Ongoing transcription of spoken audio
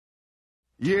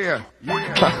Yeah. You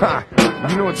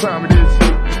know what time it is.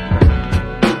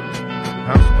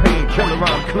 I'm just Painkiller,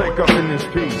 I'm Click up in this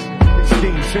piece.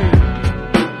 Scheme Team,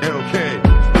 LK,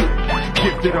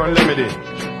 Gifted Unlimited,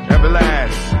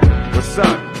 Everlast, what's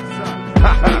up?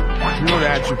 You know the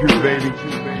attribute, baby.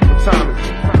 What time is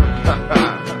it?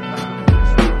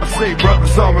 I say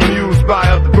brothers are amused by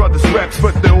other brothers' reps,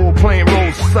 but they're all playing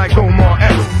roles just like Omar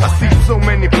Epps. I see so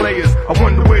many players, I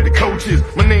wonder where the coach is.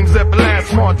 My name's Everlast,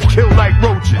 smart to kill like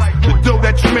roaches. The dough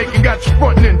that you're making got you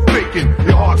frontin' and faking.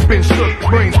 Your heart's been shook,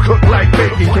 brains cooked like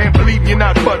bacon. Can't believe you're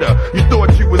not butter, you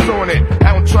thought you was on it.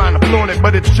 I'm trying to flaunt it,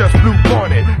 but it's just blue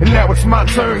on it. And now it's my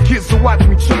turn, kids, so watch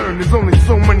me churn. There's only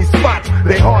so many spots,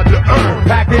 they hard to earn.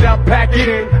 Pack it up, pack it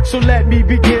in, so let me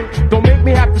begin. Don't make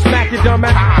me have to smack your dumb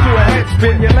ass to a head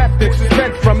spin. You're left in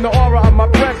suspense from the aura of my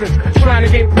presence, trying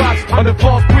to gain props under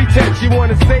false pretense. You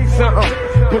wanna say something,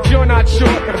 but you're not sure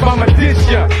if I'ma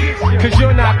dish ya, cause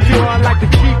you're not pure. I like the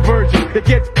cheap version that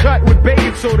gets cut with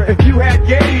baking soda. If you had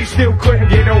game, you still couldn't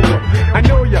get over. I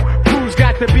know ya, crews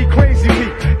got to be crazy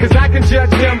weak, cause I can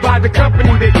judge them by the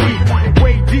company they keep.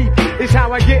 Way deep is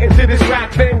how I get into this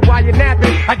rap thing. While you're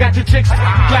napping, I got your chicks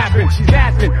clapping. She's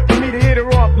asking for me to hit her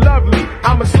off lovely.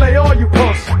 I'ma slay all you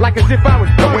punks, like as if I was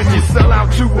punks. When you sell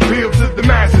out to appeal to the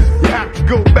masses, you have to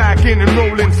go back in and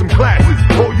roll in some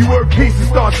classes. All you work pieces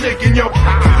start shaking your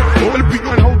all the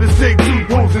people hold the take two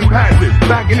pulls and pass it.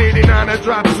 Back in 89 I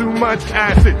dropped too much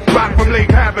acid. Rock from Lake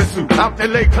Havasu out to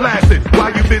Lake Placid.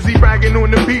 While you busy bragging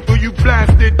on the people you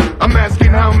blasted, I'm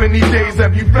asking how many days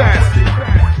have you fasted?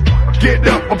 Get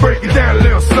up, I'll break it down a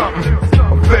little something.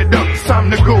 I'm fed up, it's time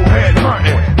to go head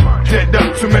hunting. Dead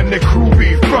up, too many crew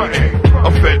be fronting.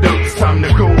 I'm fed up, it's time to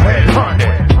go head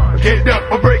hunting. Get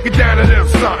up, I'll break it down a little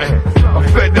something. I'm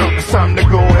fed up, it's time to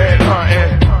go head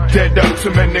hunting. Dead up,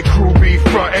 too many crew be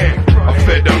fronting. I'm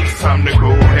fed up, it's time to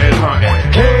go head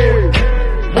hunting.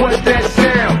 Hey, what's that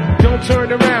sound? Don't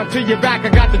turn around to your back, I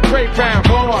got the tray found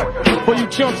hard. For you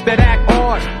chumps that act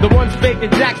hard, the ones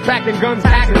faking jacks, packing guns,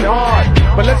 acting hard.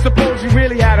 But let's suppose you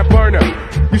really had a burner,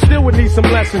 you still would need some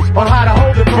lessons on how to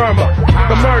hold it firmer.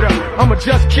 The murder, I'ma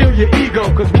just kill your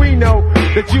ego, cause we know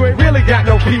that you ain't really got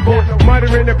no people.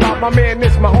 Muttering about my man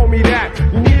this, my homie that.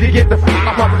 You need to get the f***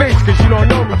 off my face, cause you don't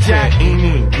know me, Jack.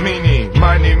 Eeny, meeny,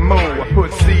 miny, mo. I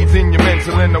put seeds in your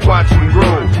mental and I watch them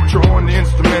grow. Draw on the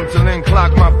instrumental and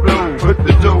clock my flow. Put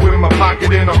the dough in my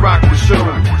pocket and I rock the show.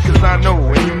 Cause I know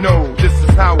and you know this is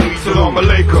how we do. Salam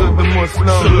alaikum to the Muslim,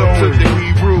 shalom to the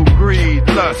Hebrew. Greed,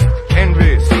 lust,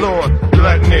 envy, sloth,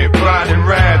 gluttony, pride and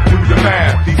wrath. Do the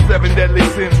math. These 7 deadly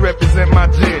sins represent my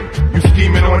gin. You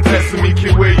scheming on testing me,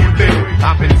 kid, where you been?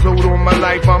 I've been told all my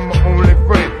life I'm my only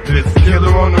friend. This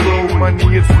killer on the road,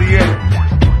 money is the end.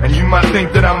 And you might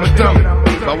think that I'm a dummy,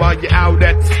 but while you're out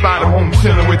at the spot, I'm home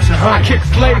chilling with your honey. I kick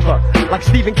flavor, like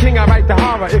Stephen King, I write the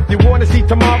horror. If you wanna see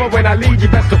tomorrow when I lead, you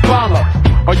best to follow,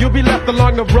 or you'll be left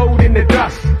along the road in the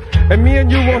dust. And me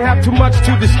and you won't have too much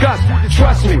to discuss.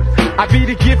 Trust me, I be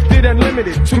the gifted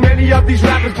unlimited. Too many of these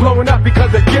rappers blowing up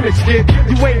because of gimmicks, kid.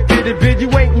 You ain't did it, bid,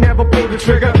 you ain't never pulled the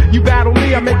trigger. You battle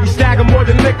me, I make you stagger more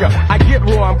than liquor. I get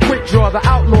raw, I'm quick draw, the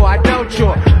outlaw, I doubt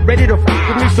you're ready to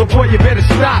f*** with me, so boy, you better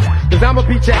stop, cause I'ma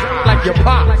beat your ass like your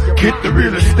pop. Get the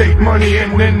real estate money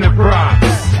and then the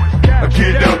props. I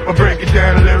get up, I break it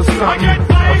down a little something.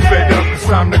 I'm fed up, it's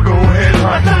time to go head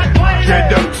hunting.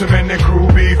 Get up, too many crew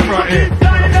be fronting.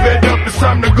 I'm fed up, it's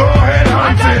time to go head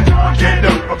hunting. Get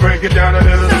up, I break it down a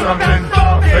little something.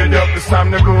 I'm fed up, it's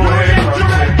time to go head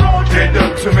hunting. Get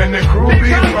up, too many crew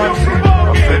be fronting.